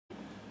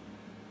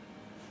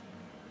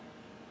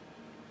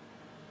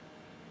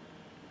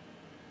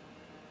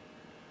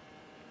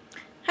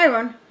Hi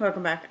everyone,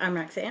 welcome back. I'm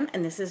Roxanne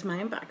and this is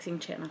my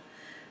unboxing channel.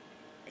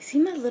 I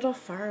seem a little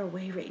far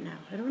away right now.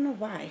 I don't know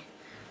why.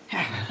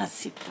 Let's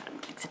see if that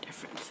makes a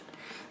difference.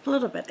 A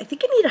little bit. I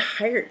think I need a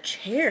higher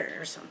chair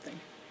or something.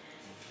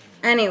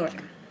 Anyway,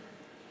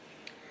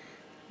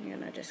 I'm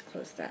gonna just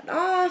close that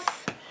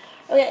off.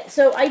 Okay,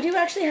 so I do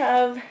actually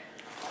have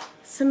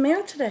some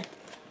mail today.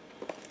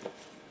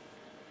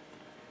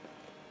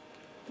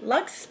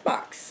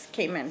 Luxebox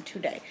came in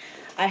today.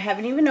 I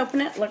haven't even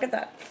opened it. Look at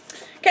that.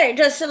 Okay,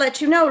 just to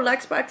let you know,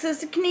 Luxebox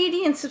is a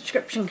Canadian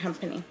subscription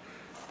company.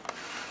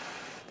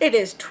 It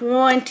is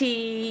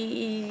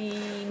 $29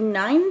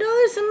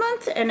 a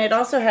month, and it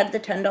also had the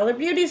 $10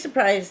 beauty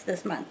surprise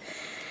this month.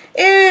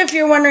 If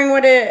you're wondering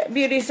what a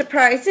beauty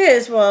surprise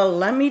is, well,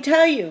 let me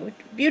tell you.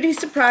 Beauty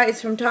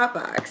surprise from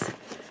Topbox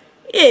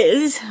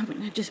is, I'm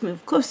going to just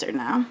move closer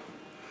now,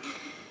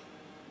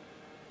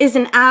 is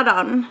an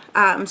add-on,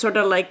 sort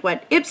of like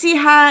what Ipsy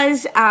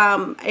has.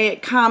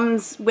 It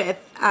comes with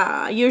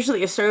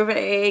usually a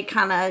survey,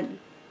 kind of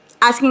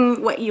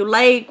asking what you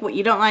like, what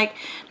you don't like.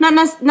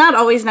 Not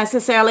always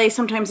necessarily.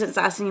 Sometimes it's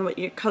asking you what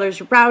your color's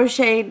your brow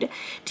shade.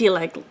 Do you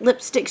like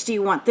lipsticks? Do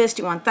you want this?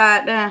 Do you want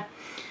that?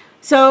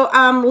 So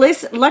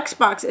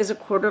Luxebox is a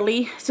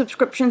quarterly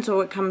subscription, so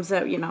it comes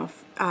out, you know,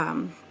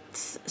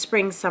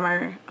 spring,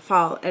 summer,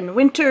 fall, and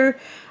winter.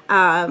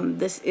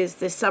 This is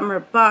the summer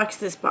box.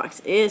 This box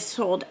is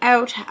sold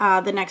out.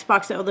 The next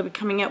box that they'll be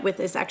coming out with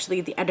is actually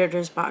the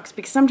editor's box,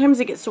 because sometimes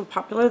it gets so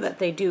popular that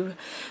they do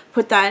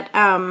put that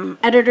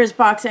editor's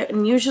box out,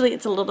 and usually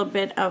it's a little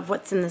bit of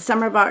what's in the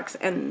summer box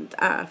and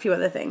a few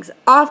other things.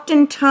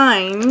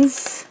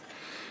 Oftentimes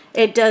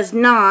it does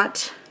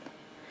not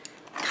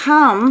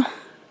come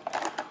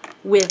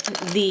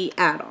with the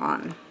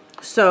add-on.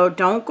 So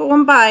don't go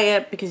and buy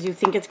it because you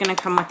think it's going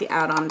to come with the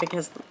add-on,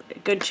 because a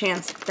good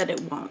chance that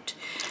it won't.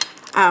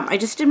 I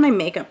just did my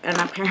makeup and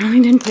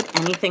apparently didn't put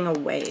anything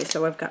away.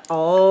 So I've got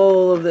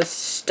all of this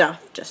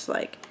stuff just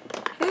like,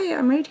 hey,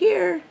 I'm right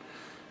here.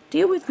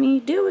 Deal with me,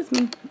 deal with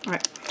me.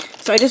 Alright,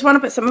 so I just want to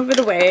put some of it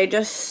away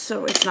just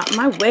so it's not in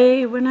my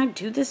way when I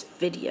do this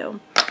video.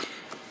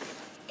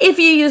 If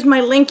you use my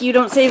link, you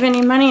don't save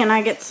any money and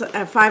I get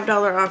a $5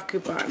 off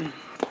coupon.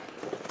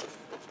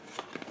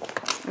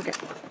 Okay.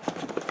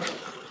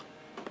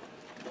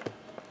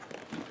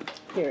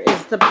 Here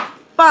is the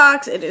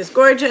box. It is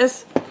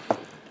gorgeous,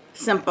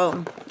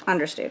 simple,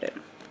 understated,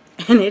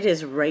 and it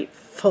is right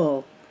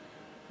full.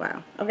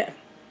 Wow. Okay,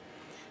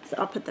 so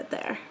I'll put that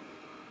there.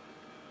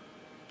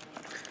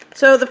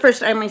 So the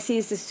first item I see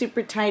is this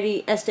super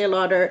tidy Estee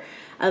Lauder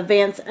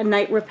Advanced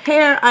Night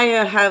Repair. I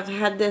have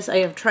had this. I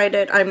have tried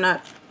it. I'm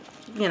not,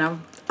 you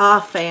know, a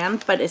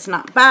fan, but it's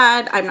not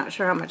bad. I'm not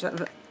sure how much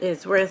that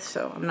is worth,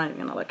 so I'm not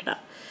even gonna look it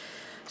up.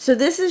 So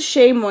this is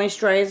Shea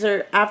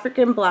Moisturizer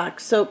African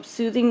Black Soap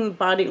Soothing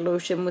Body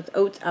Lotion with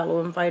Oats,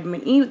 Aloe, and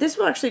Vitamin E. This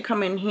will actually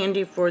come in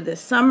handy for this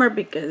summer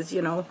because,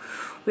 you know,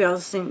 we all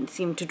seem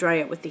to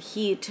dry out with the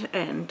heat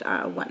and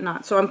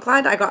whatnot. So I'm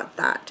glad I got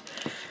that.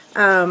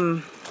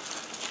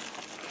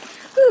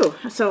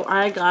 So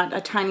I got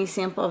a tiny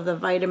sample of the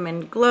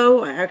Vitamin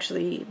Glow. I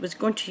actually was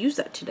going to use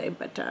that today,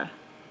 but I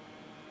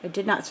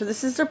did not. So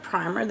this is a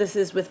primer. This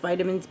is with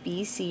vitamins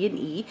B, C, and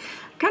E.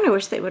 I kind of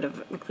wish they would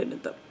have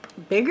included the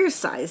bigger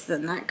size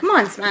than that. Come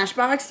on,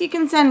 Smashbox, you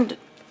can send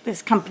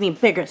this company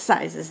bigger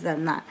sizes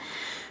than that.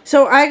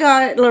 So I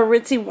got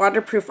Laritzi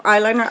waterproof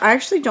eyeliner. I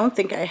actually don't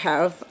think I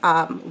have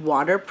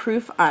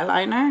waterproof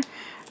eyeliner,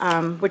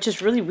 which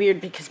is really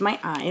weird because my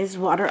eyes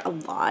water a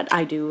lot.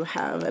 I do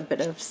have a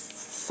bit of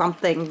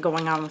something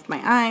going on with my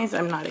eyes.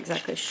 I'm not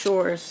exactly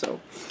sure.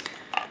 So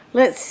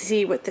let's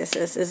see what this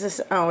is. Is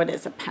this, oh, it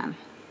is a pen.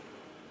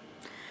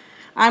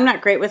 I'm not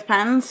great with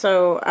pens,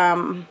 so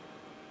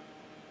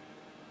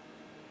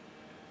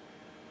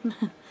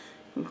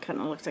it kind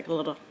of looks like a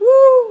little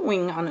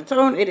wing on its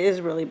own. It is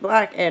really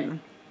black,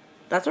 and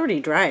that's already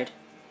dried.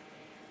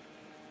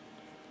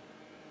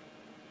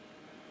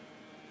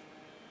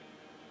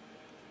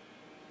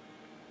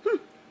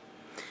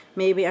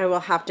 Maybe I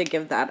will have to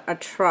give that a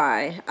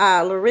try.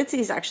 Laritzi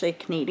is actually a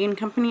Canadian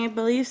company, I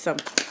believe, so.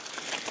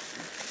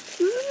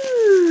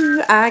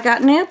 Ooh, I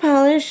got nail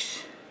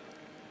polish.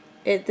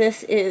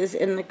 This is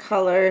in the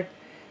color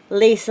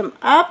Lace 'em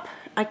Up.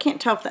 I can't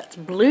tell if that's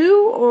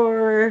blue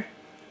or...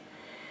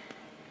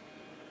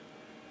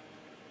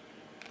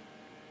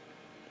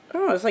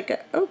 Oh, it's like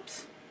a,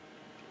 oops.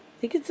 I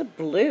think it's a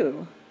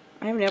blue.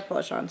 I have nail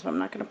polish on, so I'm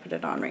not going to put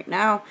it on right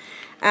now.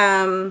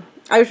 I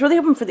was really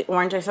hoping for the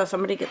orange. I saw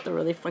somebody get the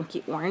really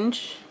funky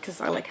orange because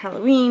I like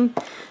Halloween.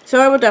 So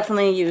I will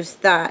definitely use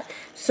that.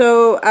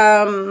 So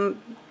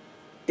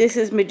this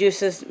is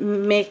Medusa's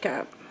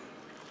Makeup.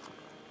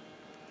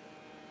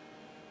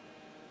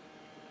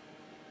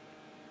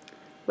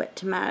 Wet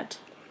to matte.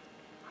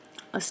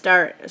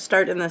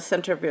 Start in the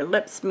center of your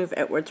lips, move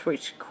outwards to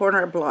each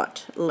corner,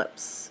 blot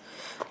lips.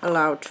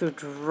 Allow to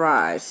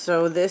dry.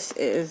 So this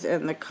is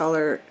in the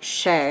color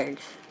Shag,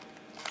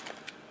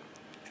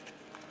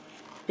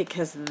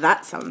 because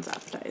that sounds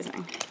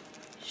appetizing.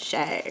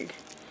 Shag.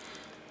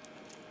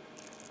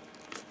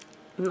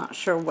 I'm not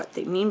sure what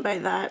they mean by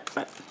that,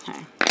 but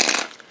hey,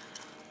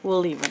 we'll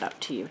leave it up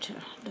to you to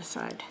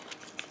decide.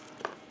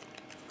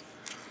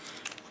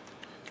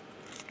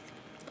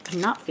 I'm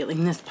not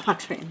feeling this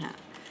box right now.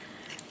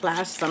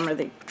 Last summer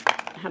they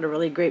had a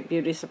really great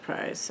beauty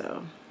surprise,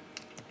 so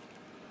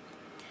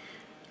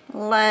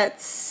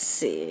let's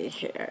see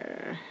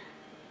here.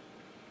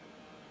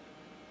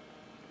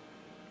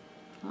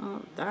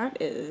 Oh,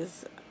 that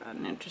is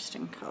an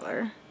interesting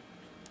color.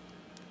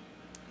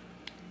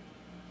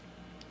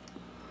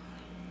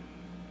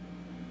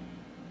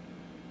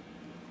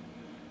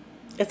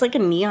 It's like a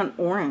neon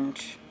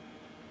orange.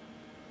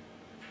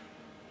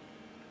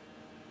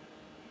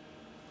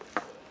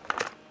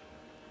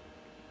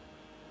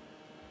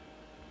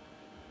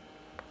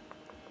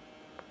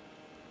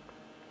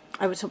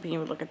 I was hoping you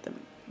would look at the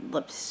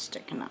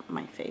lipstick and not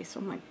my face.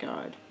 Oh my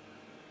god.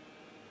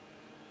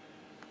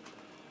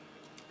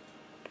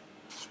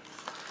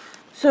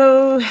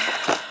 So,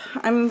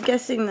 I'm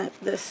guessing that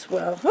this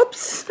will...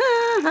 Whoops!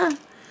 I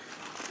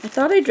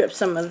thought I dripped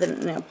some of the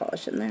nail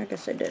polish in there. I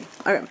guess I did.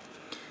 Alright.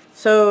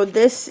 So,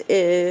 this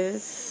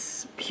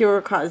is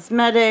Pure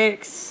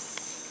Cosmetics.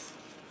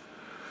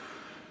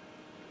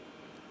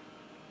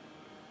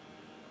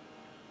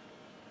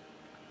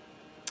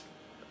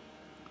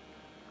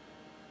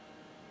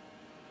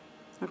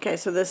 Okay,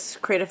 so this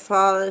create a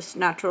flawless,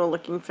 natural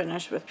looking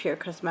finish with Pure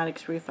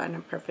Cosmetics Refined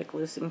and Perfect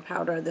Loosing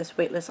Powder. This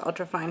weightless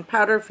ultrafine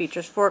powder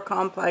features 4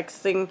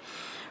 complexing,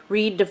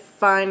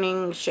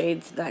 redefining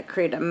shades that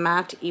create a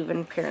matte,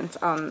 even appearance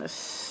on the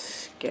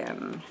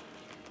skin.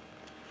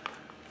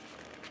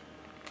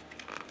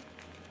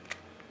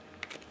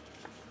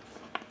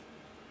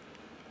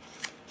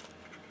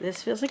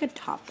 This feels like a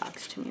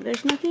Topbox to me.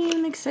 There's nothing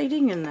even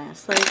exciting in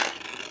this. Like,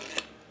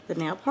 the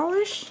nail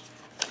polish?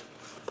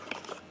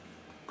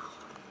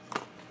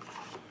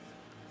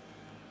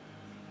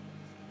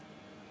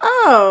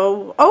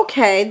 Oh,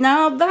 okay,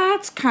 now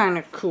that's kind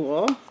of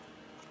cool.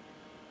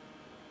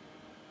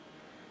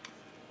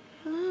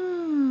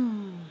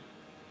 Oh.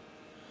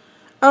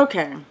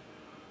 Okay.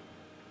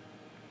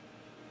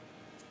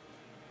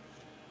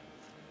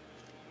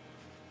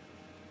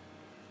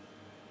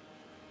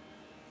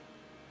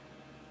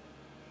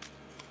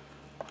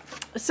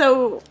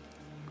 So,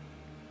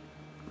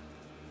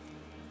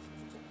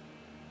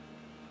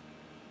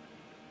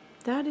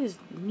 that is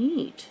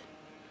neat.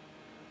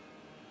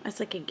 That's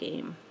like a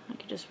game. I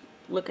could just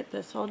look at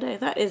this all day.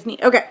 That is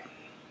neat. Okay,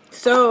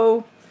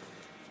 so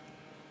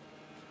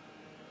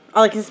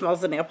all I can smell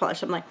is the nail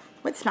polish. I'm like,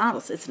 what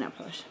smells? It's nail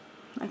polish.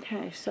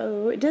 Okay,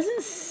 so it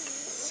doesn't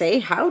say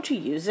how to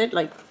use it.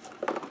 Like,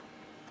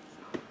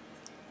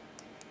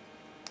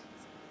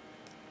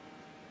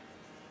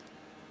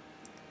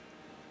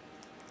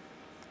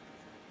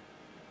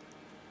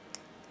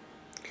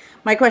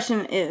 my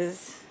question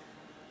is,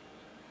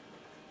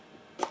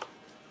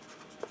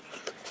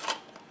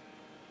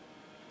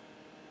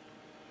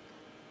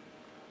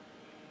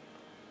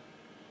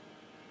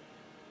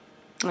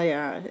 oh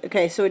yeah,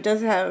 okay, so it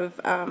does have,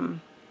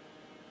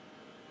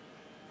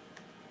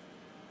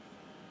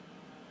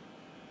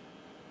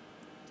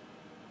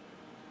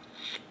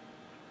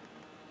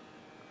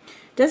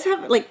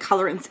 like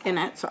colorants in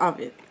it, so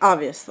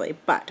obviously,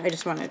 but I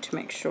just wanted to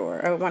make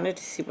sure. I wanted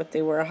to see what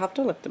they were. I'll have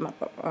to look them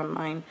up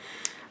online.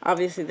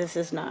 Obviously, this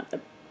is not a...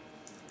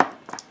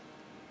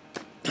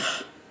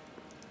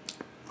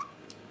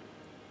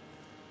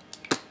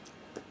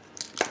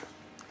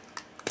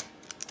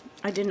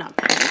 I did not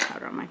put any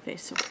powder on my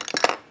face, so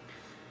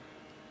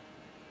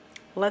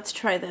let's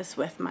try this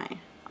with my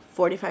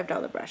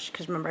 $45 brush,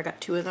 because remember I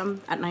got 2 of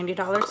them at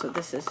 $90, so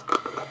this is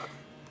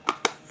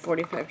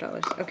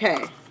 $45.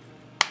 Okay.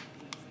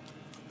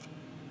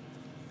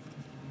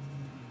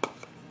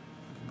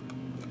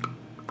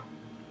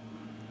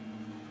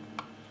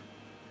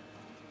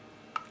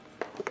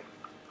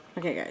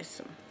 Okay guys,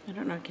 so I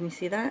don't know, can you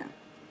see that?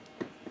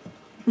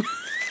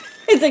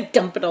 It's like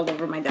dump it all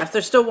over my desk.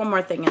 There's still one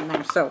more thing in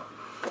there, so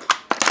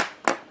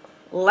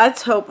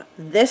let's hope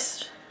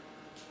this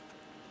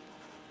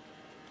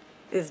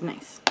is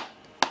nice.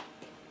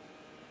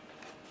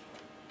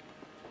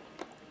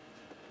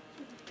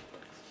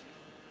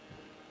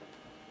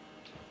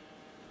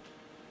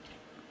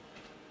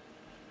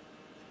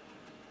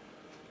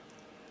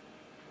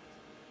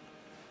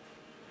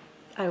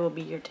 I will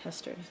be your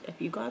testers. If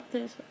you got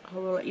this, I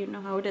will let you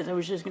know how it is. I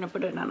was just going to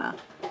put it on a...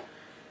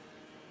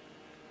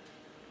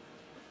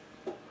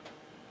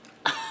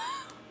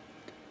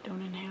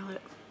 Don't inhale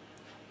it.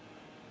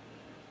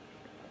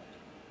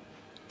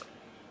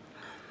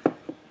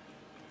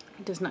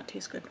 It does not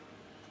taste good.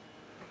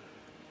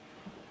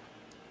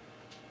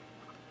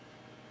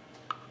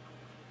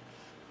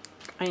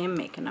 I am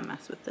making a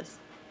mess with this.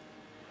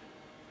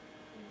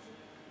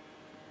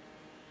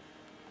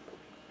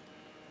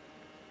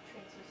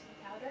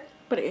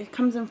 But it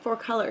comes in 4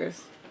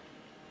 colors.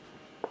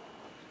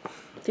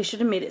 They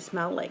should have made it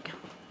smell like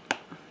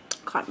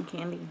cotton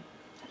candy.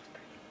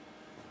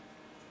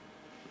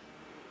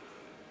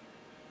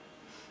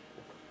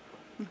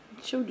 I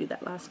showed you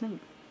that last night.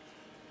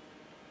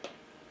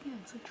 Yeah.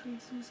 it's like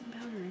translucent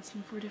powder. It's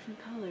in 4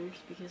 different colors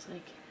because,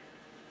 like,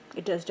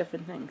 it does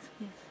different things.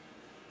 Yes.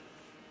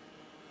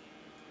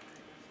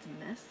 It's a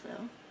mess,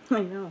 though.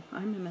 I know,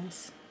 I'm a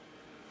mess.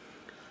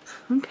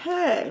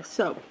 Okay,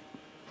 so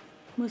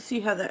we'll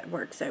see how that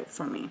works out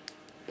for me.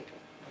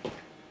 It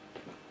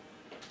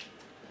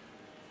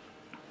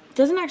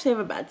doesn't actually have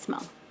a bad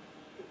smell.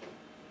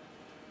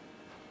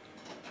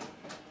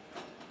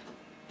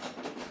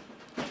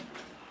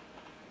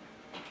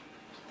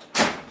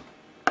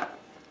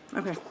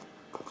 Okay.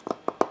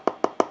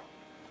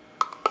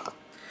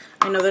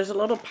 I know there's a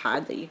little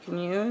pad that you can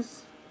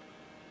use,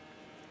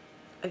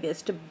 I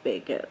guess, to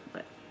bake it,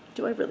 but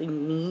do I really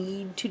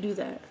need to do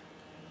that?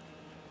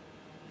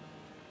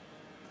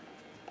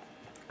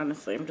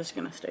 Honestly, I'm just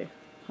gonna stay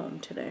home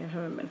today. I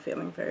haven't been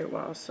feeling very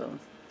well, so.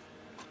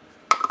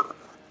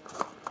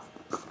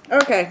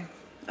 Okay,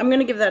 I'm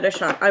gonna give that a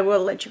shot. I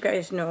will let you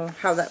guys know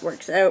how that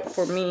works out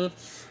for me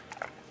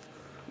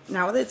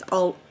now that it's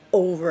all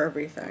over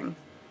everything.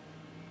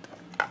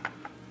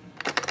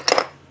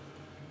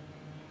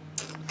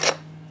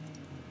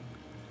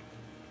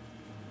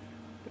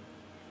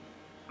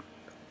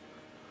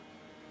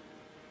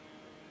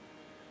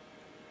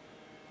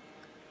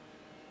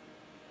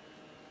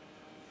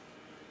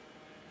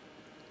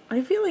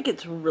 I feel like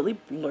it's really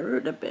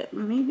blurred a bit.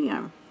 Maybe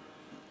I'm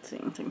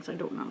seeing things I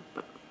don't know,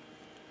 but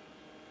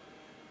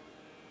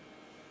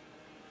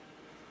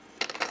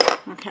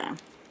okay.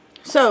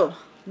 So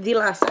the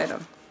last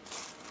item.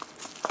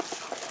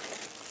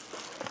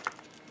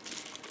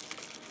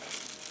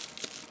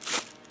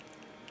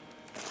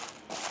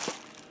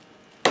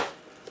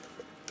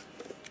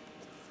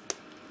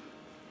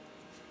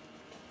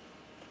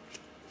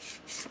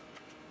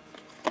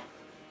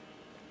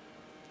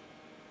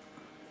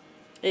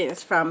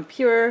 It's from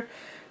Pure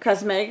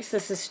Cosmetics.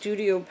 This is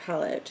Studio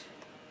Palette.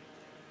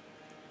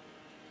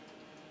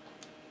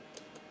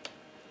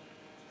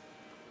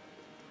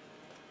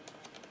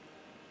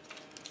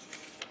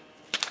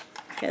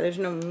 Okay, there's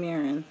no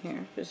mirror in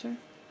here, is there?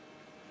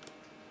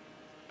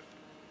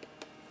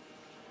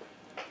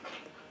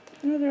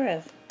 No, there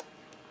is.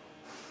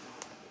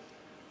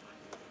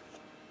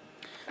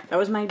 That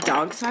was my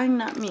dog sign,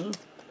 not me.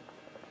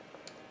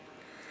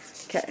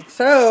 Okay,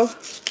 so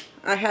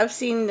I have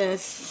seen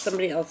this,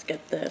 somebody else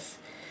get this.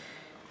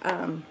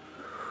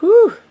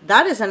 Whew,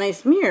 that is a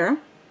nice mirror.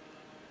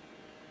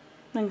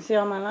 I can see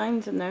all my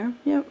lines in there.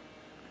 Yep.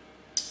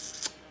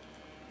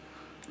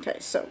 Okay,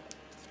 so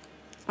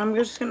I'm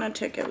just gonna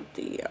take out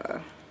the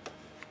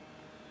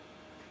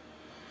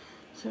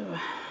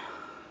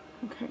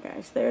okay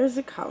guys, there's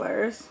the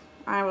colors.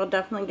 I will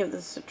definitely give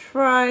this a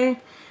try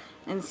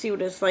and see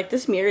what it's like.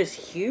 This mirror is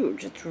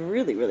huge. It's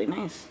really, really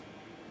nice.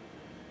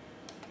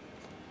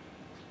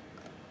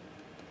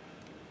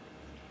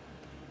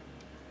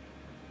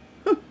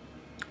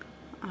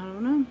 I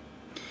don't know.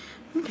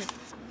 Okay,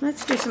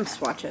 let's do some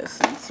swatches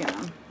since, you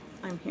know,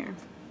 I'm here.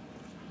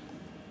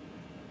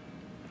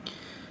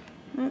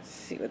 Let's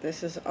see what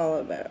this is all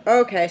about.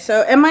 Okay,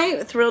 so am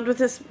I thrilled with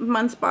this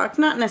month's box?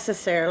 Not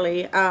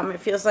necessarily. It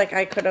feels like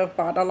I could have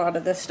bought a lot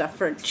of this stuff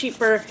for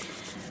cheaper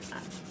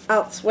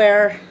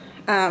elsewhere,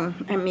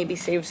 and maybe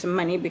save some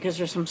money, because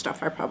there's some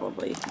stuff I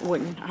probably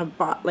wouldn't have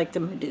bought, like the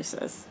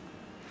Medusas.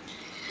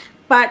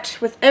 But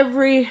with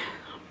every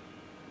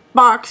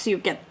box you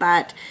get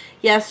that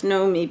yes,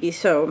 no, maybe.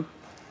 So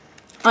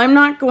I'm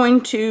not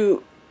going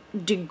to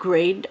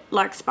degrade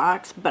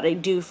Luxebox, but I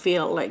do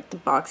feel like the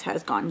box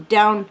has gone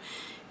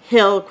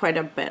downhill quite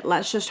a bit.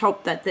 Let's just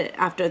hope that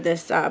after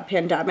this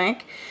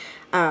pandemic,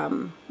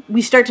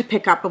 we start to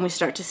pick up and we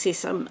start to see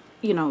some,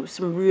 you know,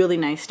 some really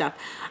nice stuff.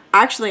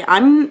 Actually,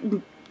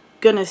 I'm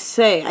gonna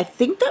say I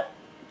think that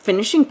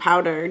finishing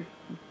powder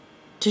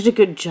did a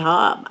good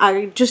job.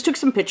 I just took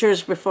some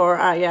pictures before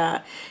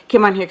I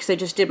came on here because I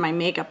just did my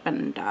makeup,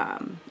 and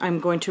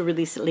I'm going to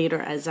release it later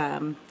as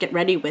Get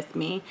Ready With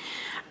Me.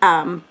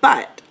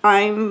 But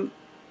I'm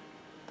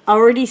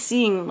already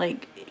seeing,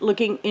 like,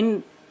 looking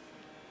in,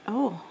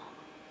 oh,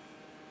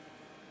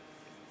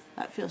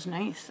 that feels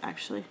nice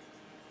actually.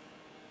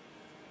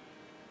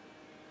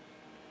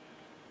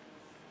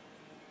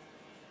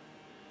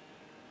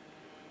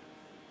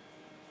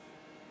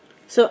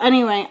 So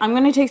anyway, I'm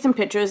going to take some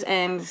pictures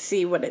and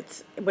see what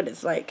it's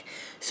like.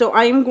 So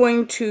I'm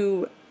going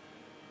to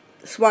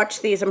swatch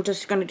these. I'm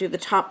just going to do the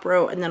top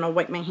row, and then I'll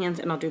wipe my hands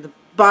and I'll do the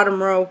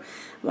bottom row.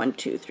 1,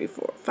 2, 3,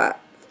 4, 5,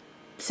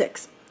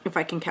 6, if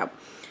I can count.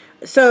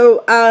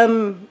 So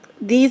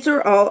these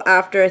are all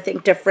after, I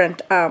think,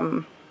 different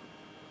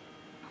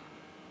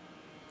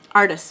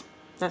artists.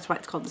 That's why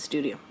it's called the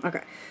studio.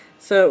 Okay,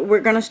 so we're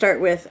going to start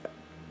with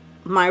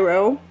my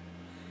row.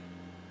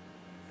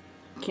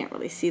 Can't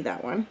really see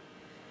that one.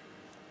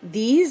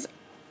 These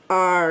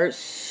are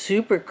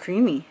super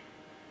creamy.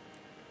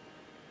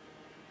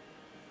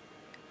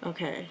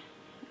 Okay,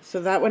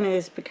 so that one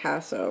is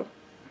Picasso.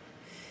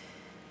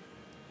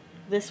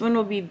 This one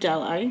will be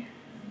Dali.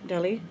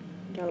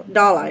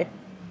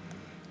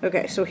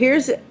 Okay, so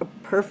here's a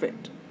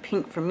perfect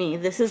pink for me.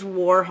 This is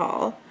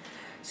Warhol.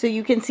 So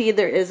you can see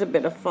there is a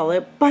bit of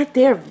fallout, but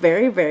they're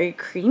very, very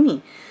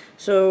creamy.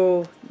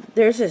 So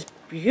there's this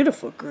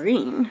beautiful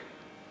green.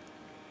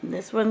 And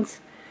this one's,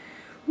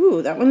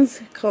 ooh, that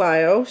one's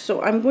Clio.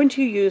 So I'm going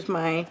to use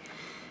my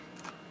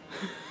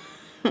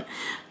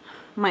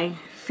my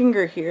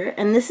finger here,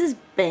 and this is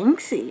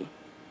Banksy.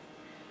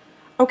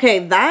 Okay,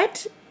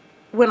 that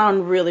went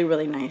on really,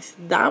 really nice.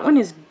 That one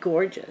is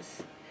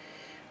gorgeous.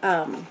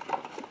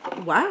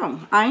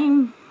 Wow,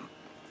 I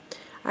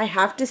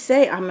have to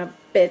say I'm a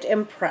bit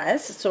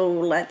impressed. So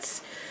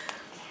let's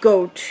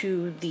go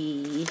to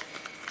the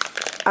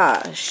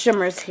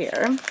shimmers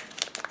here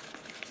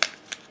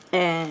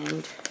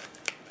and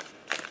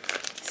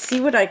see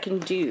what I can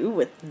do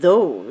with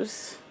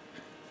those.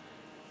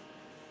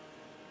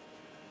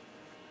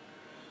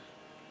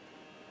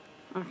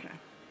 Okay.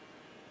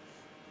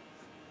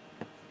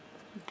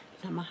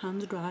 Let my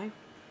hands dry.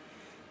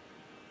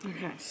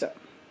 Okay, so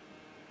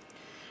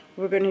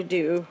we're going to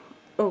do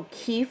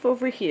O'Keefe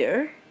over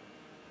here,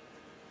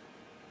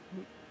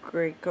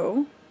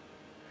 Greco,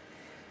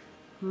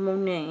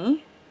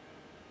 Monet.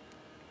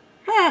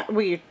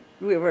 We've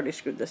already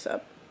screwed this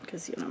up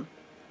because, you know,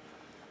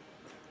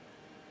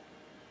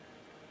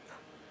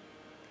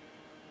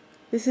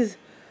 this is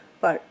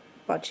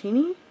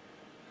Boccini.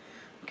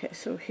 Okay,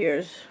 so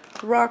here's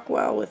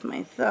Rockwell with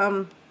my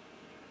thumb,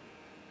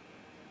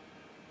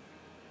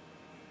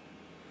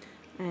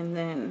 and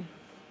then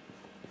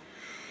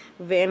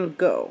Van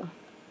Gogh.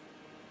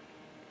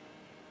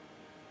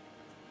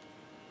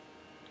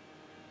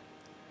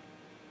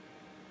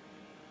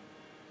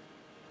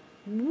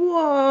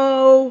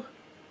 Whoa!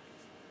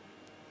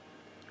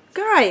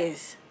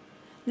 Guys,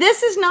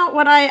 this is not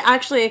what I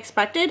actually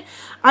expected.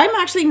 I'm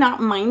actually not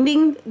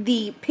minding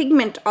the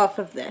pigment off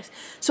of this.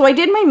 So I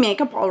did my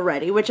makeup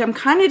already, which I'm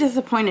kind of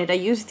disappointed. I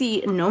used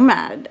the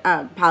Nomad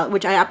palette,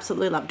 which I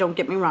absolutely love. Don't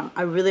get me wrong.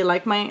 I really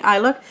like my eye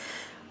look.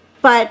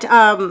 But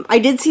I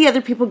did see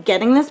other people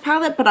getting this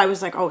palette, but I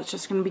was like, oh, it's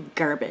just going to be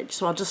garbage.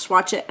 So I'll just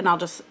swatch it and I'll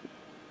just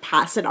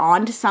pass it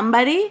on to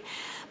somebody.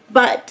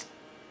 But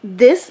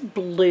this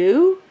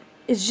blue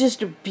is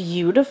just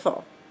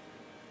beautiful.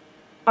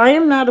 I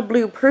am not a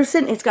blue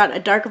person. It's got a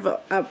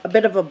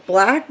bit of a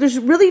black. There's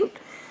really,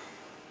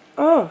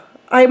 oh,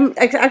 I'm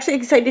actually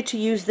excited to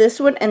use this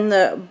one and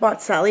the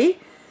Boxy.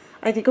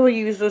 I think I will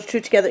use those two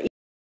together.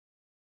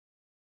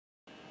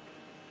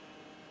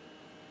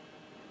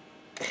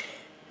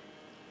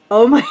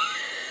 Oh my.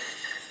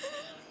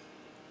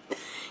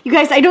 You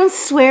guys, I don't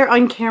swear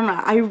on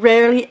camera. I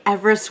rarely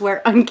ever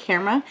swear on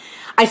camera.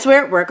 I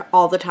swear at work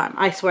all the time.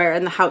 I swear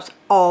in the house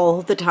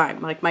all the time.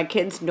 Like, my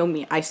kids know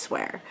me, I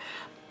swear.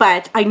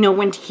 But I know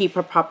when to keep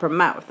a proper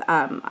mouth.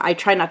 I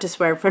try not to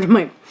swear in front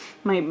of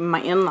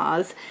my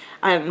in-laws.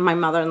 My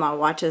mother-in-law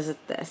watches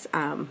this.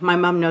 My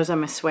mom knows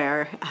I'm a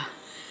swearer.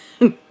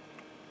 And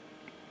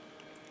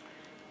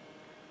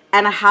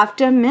I have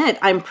to admit,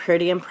 I'm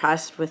pretty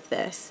impressed with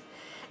this.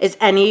 Is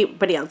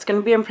anybody else going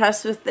to be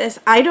impressed with this?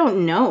 I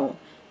don't know.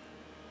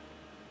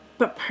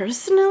 But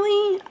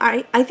personally,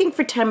 I think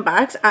for 10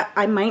 bucks,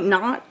 I might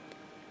not,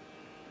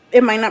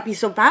 it might not be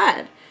so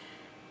bad.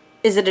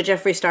 Is it a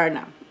Jeffree Star?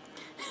 No.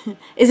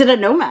 Is it a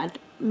Nomad?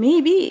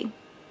 Maybe.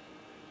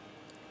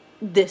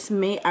 This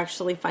may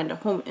actually find a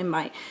home in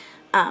my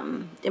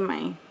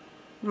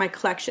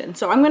collection.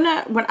 So I'm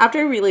gonna, after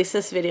I release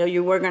this video,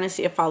 you are gonna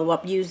see a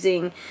follow-up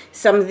using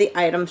some of the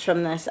items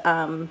from this.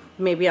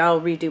 Maybe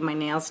I'll redo my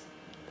nails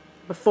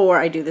before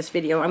I do this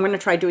video. I'm gonna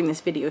try doing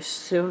this video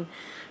soon.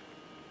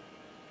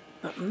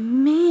 But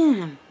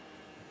man,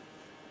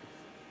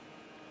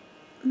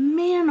 oh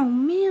man,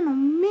 oh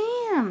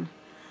man,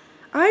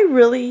 I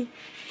really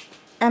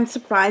am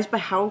surprised by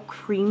how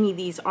creamy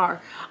these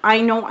are.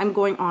 I know I'm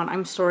going on,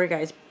 I'm sorry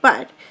guys,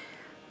 but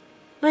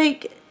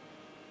like,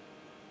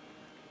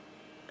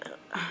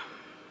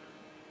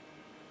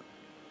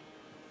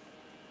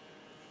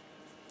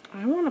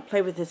 I want to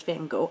play with this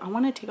Van Gogh. I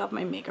want to take off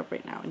my makeup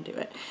right now and do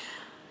it.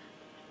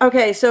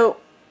 Okay, so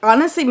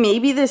honestly,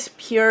 maybe this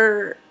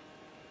pure,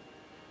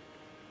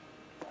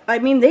 I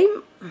mean,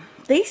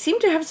 they seem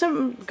to have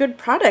some good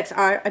products.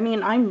 I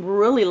mean, I'm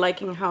really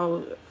liking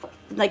how,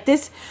 like,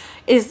 this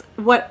is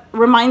what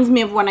reminds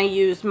me of when I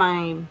use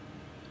my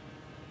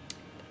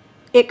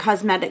It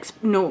Cosmetics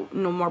No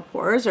More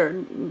Pores, or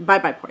Bye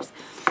Bye Pores.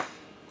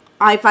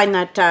 I find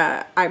that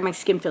my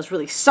skin feels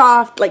really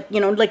soft, like, you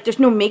know, like there's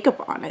no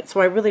makeup on it. So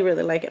I really,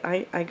 really like it.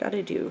 I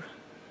gotta do.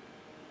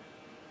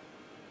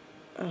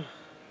 Ugh.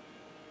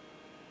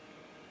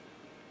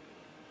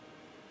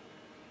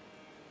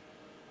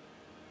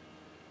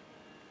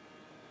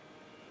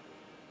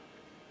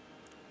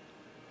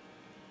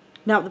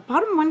 Now, the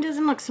bottom one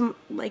doesn't look some,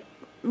 like,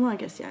 well, I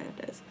guess, yeah,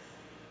 it is.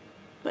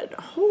 But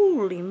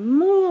holy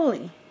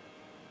moly.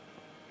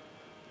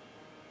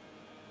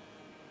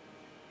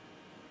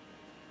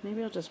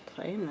 Maybe I'll just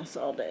play in this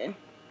all day.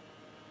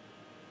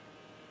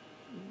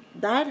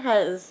 That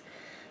has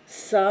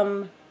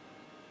some,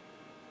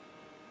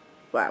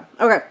 wow.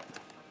 Okay.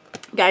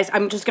 Guys,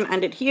 I'm just going to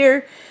end it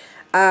here.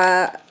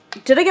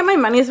 did I get my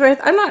money's worth?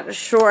 I'm not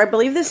sure. I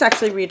believe this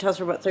actually retails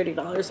for about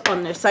 $30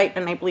 on their site,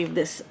 and I believe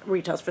this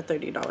retails for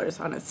 $30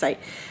 on its site.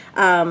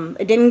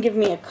 It didn't give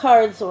me a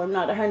card, so I'm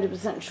not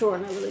 100% sure,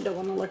 and I really don't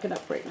want to look it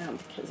up right now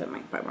because I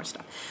might buy more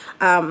stuff.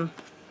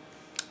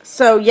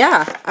 So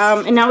yeah,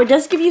 and now it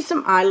does give you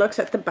some eye looks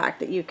at the back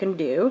that you can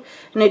do,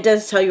 and it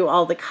does tell you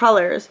all the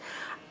colors.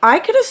 I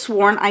could have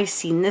sworn I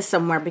seen this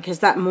somewhere because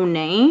that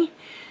Monet,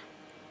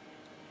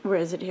 where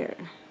is it here?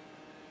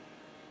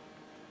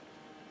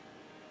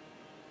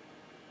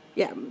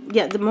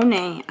 Yeah, the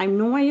Monet, I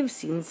know I have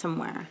seen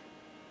somewhere.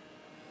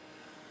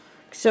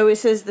 So it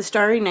says the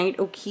Starry Night,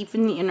 O'Keeffe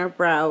in the inner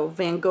brow,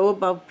 Van Gogh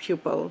above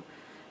pupil,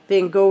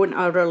 Van Gogh in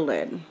outer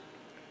lid,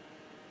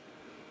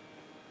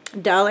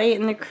 Dale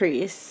in the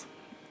crease,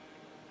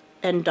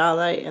 and Dale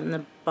in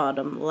the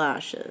bottom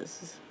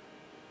lashes.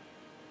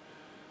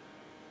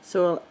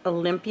 So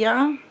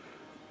Olympia,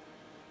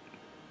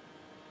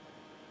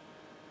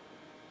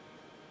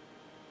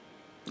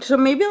 so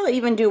maybe I'll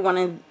even do one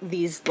of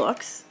these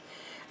looks,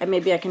 and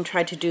maybe I can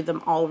try to do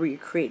them all,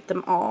 recreate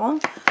them all,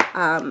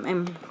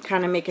 and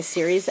kind of make a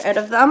series out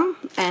of them,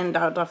 and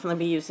I'll definitely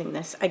be using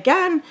this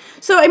again.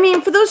 So I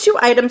mean, for those two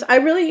items,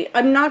 I'm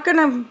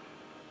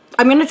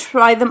gonna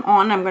try them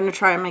on, I'm gonna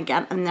try them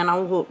again, and then I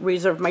will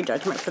reserve my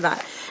judgment for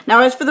that.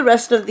 Now, as for the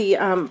rest of the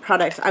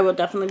products, I will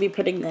definitely be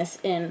putting this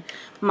in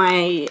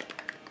my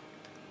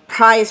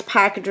prize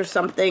package or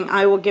something.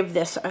 I will give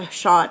this a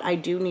shot. I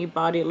do need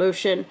body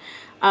lotion.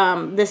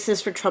 This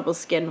is for troubled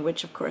skin,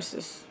 which of course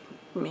is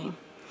me.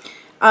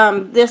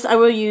 This I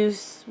will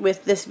use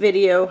with this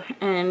video,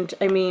 and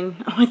I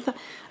mean, I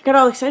got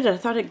all excited. I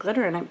thought it had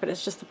glitter in it, but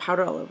it's just the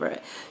powder all over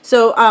it.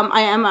 So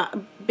I am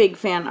a big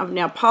fan of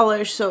nail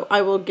polish, so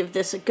I will give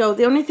this a go.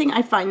 The only thing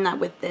I find that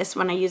with this,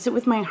 when I use it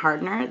with my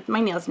hardener, my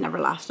nails never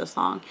last as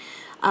long.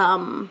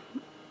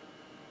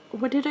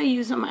 What did I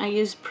use them? I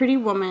used Pretty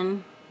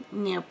Woman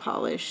nail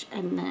polish,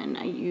 and then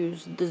I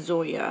used the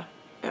Zoya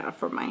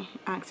for my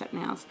accent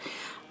nails.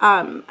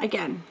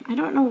 Again, I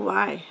don't know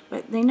why,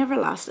 but they never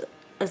last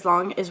as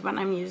long as when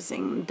I'm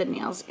using the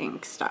Nails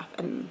Ink stuff,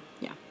 and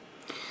yeah.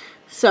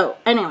 So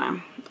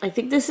anyway, I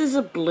think this is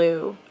a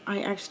blue.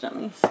 I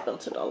accidentally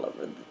spilt it all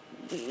over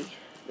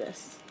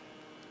this.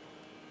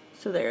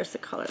 So there's the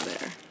color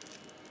there.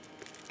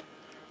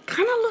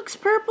 Kind of looks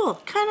purple,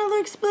 kind of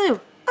looks blue.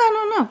 I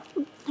don't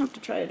know. I have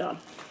to try it on.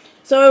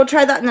 So I will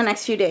try that in the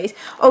next few days.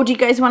 Oh, do you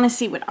guys want to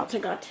see what else I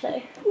got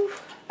today?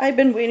 Oof. I've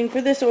been waiting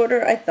for this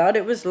order. I thought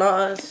it was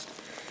lost,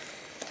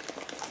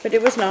 but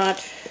it was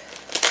not.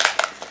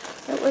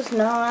 It was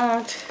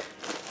not.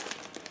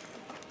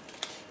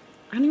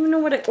 I don't even know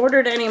what I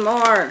ordered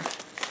anymore.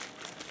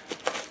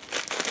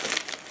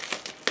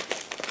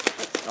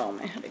 Oh,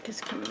 my headache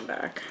is coming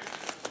back.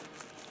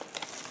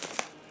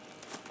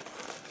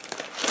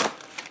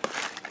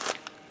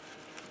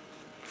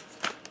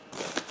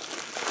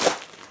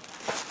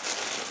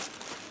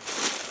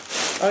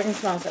 All I can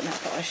smell is that nail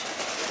polish.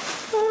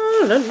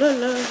 Oh, la,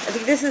 la, la. I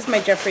think this is my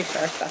Jeffree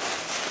Star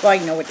stuff. Well, I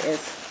know it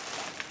is.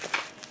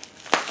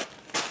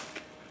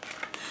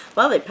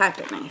 Well, they packed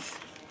it nice.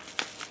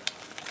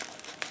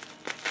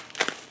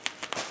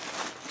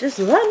 Just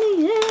let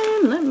me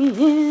in, let me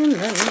in,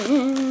 let me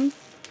in.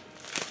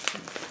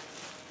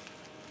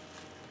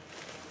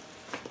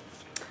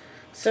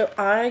 So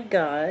I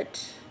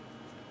got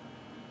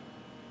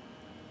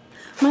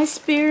my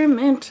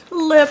spearmint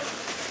lip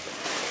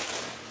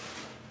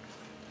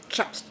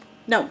chops.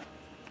 No,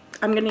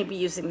 I'm going to be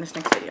using this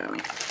next video. I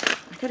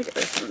gotta get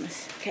rid of some of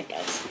this. Okay,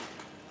 guys.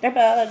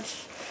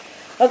 Garbage.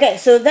 Okay,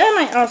 so then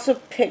I also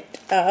picked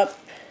up,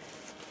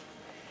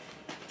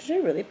 did I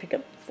really pick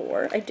up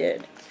 4? I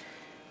did.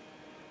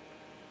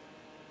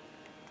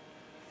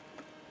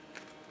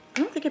 I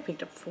don't think I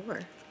picked up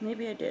 4.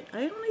 Maybe I did.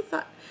 I only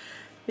thought,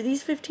 were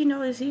these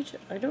 $15 each?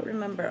 I don't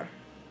remember.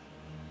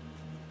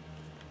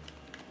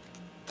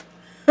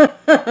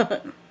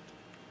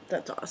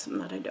 That's awesome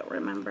that I don't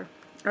remember.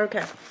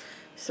 Okay,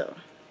 so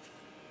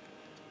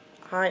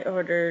I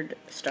ordered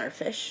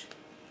Starfish.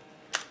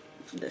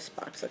 This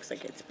box looks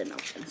like it's been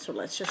opened, so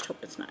let's just hope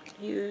it's not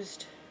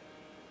used.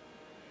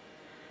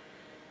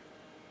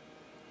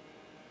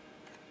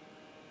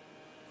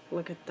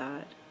 Look at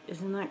that.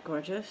 Isn't that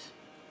gorgeous?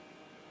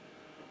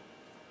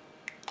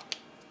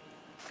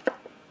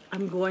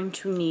 I'm going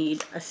to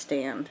need a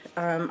stand.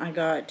 I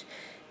got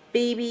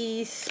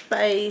Baby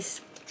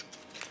Spice.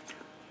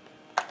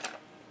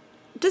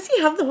 Does he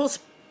have the whole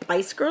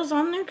Spice Girls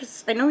on there?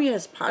 Because I know he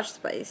has Posh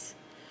Spice.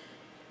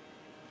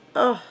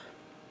 Oh.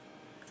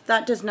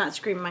 That does not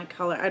scream my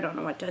color. I don't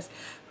know what does.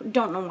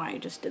 Don't know why I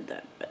just did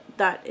that, but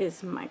that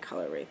is my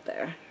color right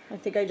there. I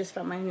think I just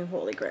found my new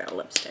Holy Grail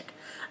lipstick.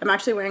 I'm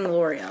actually wearing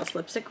L'Oreal's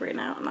lipstick right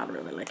now, and I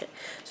really like it.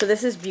 So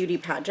this is Beauty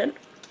Pageant.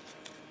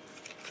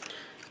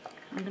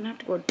 I'm going to have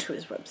to go to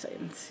his website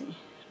and see.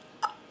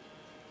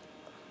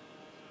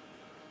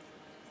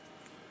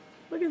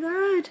 Look at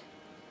that.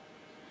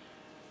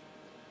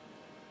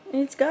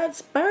 It's got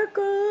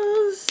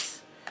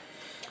sparkles.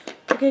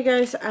 Okay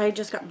guys, I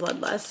just got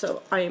Bloodlust,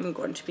 so I am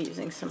going to be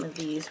using some of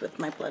these with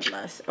my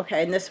Bloodlust.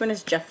 Okay, and this one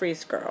is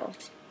Jeffrey's Girl.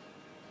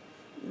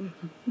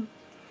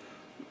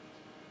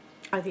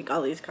 I think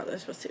all these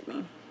colors will suit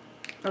me.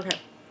 Okay,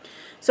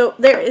 so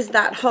there is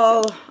that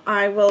haul.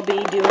 I will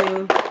be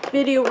doing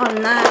video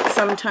on that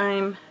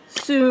sometime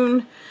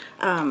soon.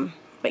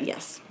 But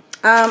yes.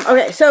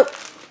 Okay, so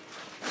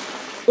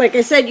like I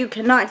said, you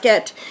cannot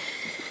get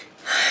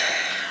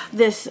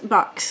this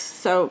box.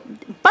 So,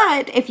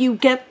 but if you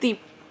get the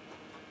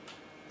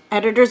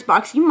editor's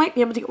box, you might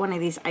be able to get one of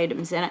these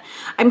items in it.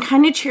 I'm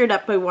kind of cheered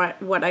up by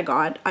what I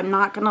got. I'm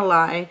not gonna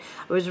lie,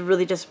 I was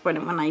really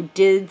disappointed when I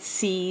did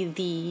see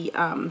the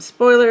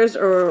spoilers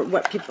or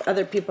what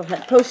other people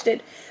had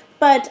posted,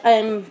 but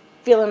I'm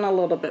feeling a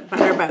little bit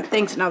better about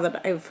things now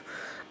that I've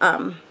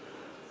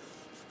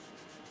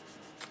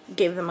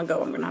gave them a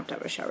go. I'm gonna have to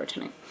have a shower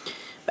tonight.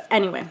 But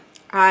anyway,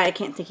 I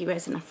can't thank you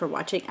guys enough for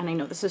watching, and I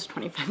know this is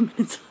 25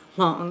 minutes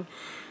long.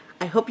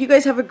 I hope you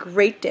guys have a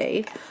great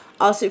day.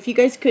 Also, if you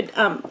guys could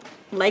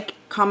like,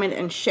 comment,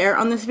 and share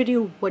on this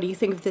video. What do you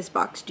think of this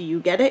box? Do you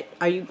get it?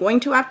 Are you going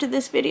to after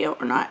this video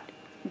or not?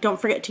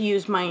 Don't forget to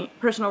use my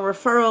personal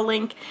referral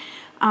link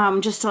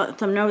just to let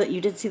them know that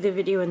you did see the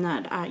video and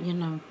that, you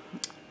know,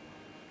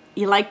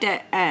 you liked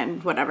it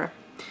and whatever.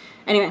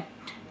 Anyway,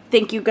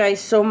 thank you guys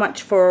so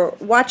much for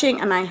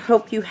watching, and I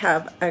hope you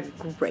have a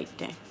great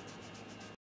day.